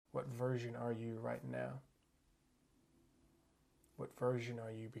What version are you right now? What version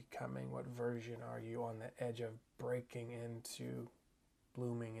are you becoming? What version are you on the edge of breaking into,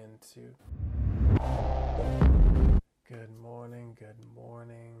 blooming into? Good morning, good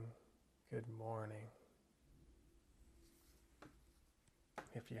morning, good morning.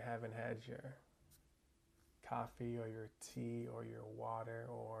 If you haven't had your coffee or your tea or your water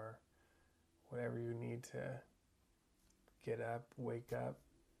or whatever you need to get up, wake up,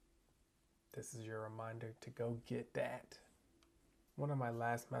 this is your reminder to go get that. One of my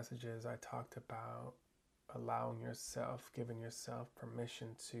last messages, I talked about allowing yourself, giving yourself permission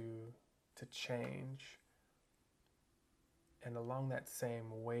to change. And along that same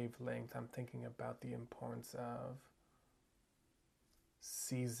wavelength, I'm thinking about the importance of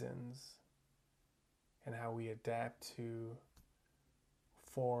seasons and how we adapt to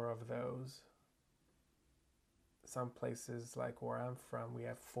 4 of those. Some places, like where I'm from, we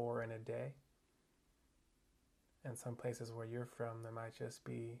have 4 in a day. And some places where you're from, there might just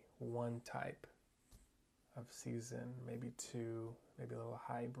be 1 type of season, maybe 2, maybe a little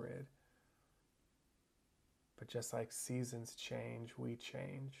hybrid. But just like seasons change, we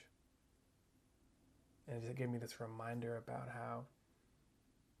change. And it gave me this reminder about how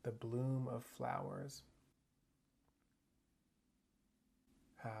the bloom of flowers,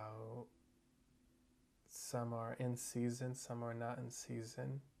 how some are in season, some are not in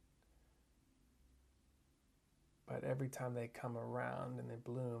season. But every time they come around and they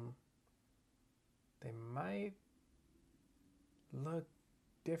bloom, they might look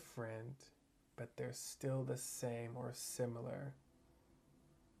different, but they're still the same or similar.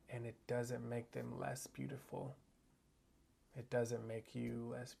 And it doesn't make them less beautiful. It doesn't make you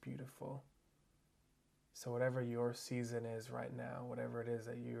less beautiful. So whatever your season is right now, whatever it is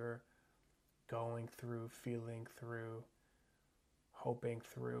that you're going through, feeling through, hoping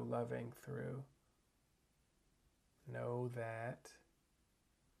through, loving through, know that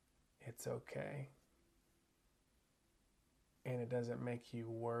it's okay. And it doesn't make you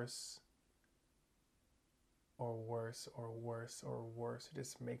worse or worse or worse or worse. It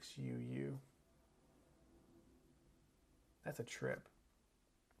just makes you you. That's a trip.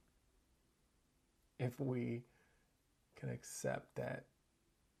 If we can accept that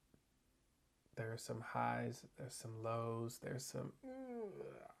there are some highs, there's some lows, there's some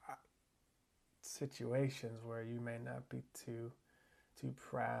situations where you may not be too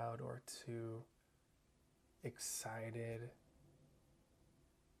proud or too excited,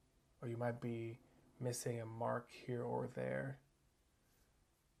 or you might be missing a mark here or there.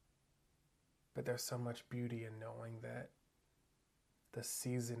 But there's so much beauty in knowing that the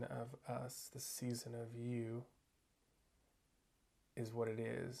season of us, the season of you, is what it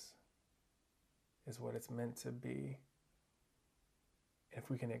is what it's meant to be. If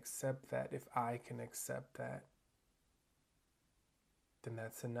we can accept that, if I can accept that, then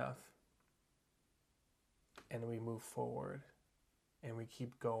that's enough. And we move forward and we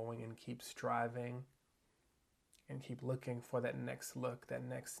keep going and keep striving and keep looking for that next look, that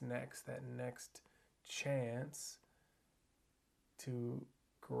next chance to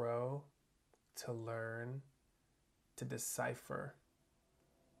grow, to learn, to decipher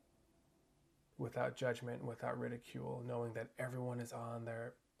without judgment, without ridicule, knowing that everyone is on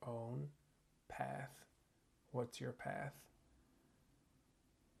their own path. What's your path?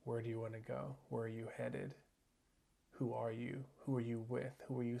 Where do you want to go? Where are you headed? Who are you? Who are you with?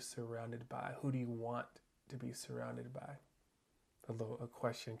 Who are you surrounded by? Who do you want to be surrounded by? A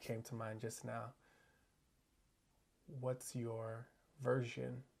question came to mind just now. What's your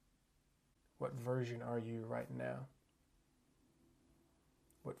version? What version are you right now?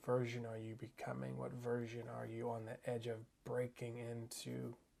 What version are you becoming? What version are you on the edge of breaking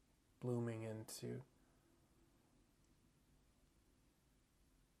into, blooming into?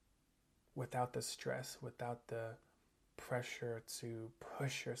 Without the stress, without the pressure to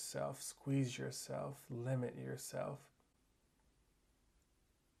push yourself, squeeze yourself, limit yourself,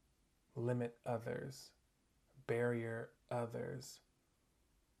 limit others, barrier others,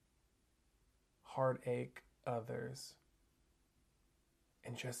 heartache others,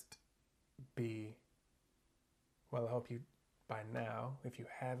 and just be. Well, I hope you, by now, if you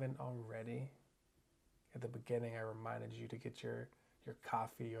haven't already, at the beginning I reminded you to get your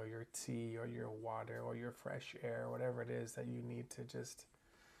coffee or your tea or your water or your fresh air, whatever it is that you need to just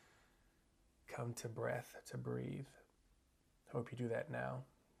come to breath, to breathe. Hope you do that now.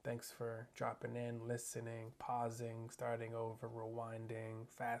 Thanks for dropping in, listening, pausing, starting over, rewinding,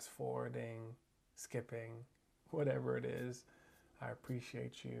 fast forwarding, skipping, whatever it is. I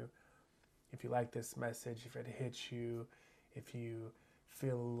appreciate you. If you like this message, if it hits you, if you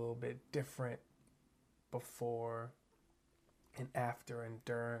feel a little bit different before and after and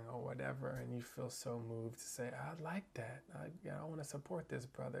during or whatever, and you feel so moved to say, I like that. I want to support this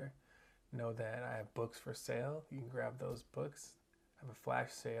brother. Know that I have books for sale. You can grab those books. I have a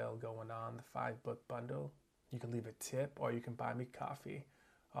flash sale going on, the 5-book bundle. You can leave a tip or you can buy me coffee.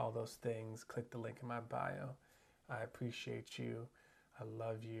 All those things. Click the link in my bio. I appreciate you. I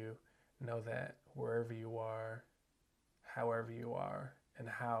love you. Know that wherever you are, however you are, and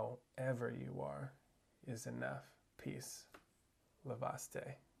however you are is enough. Peace. Lavaste.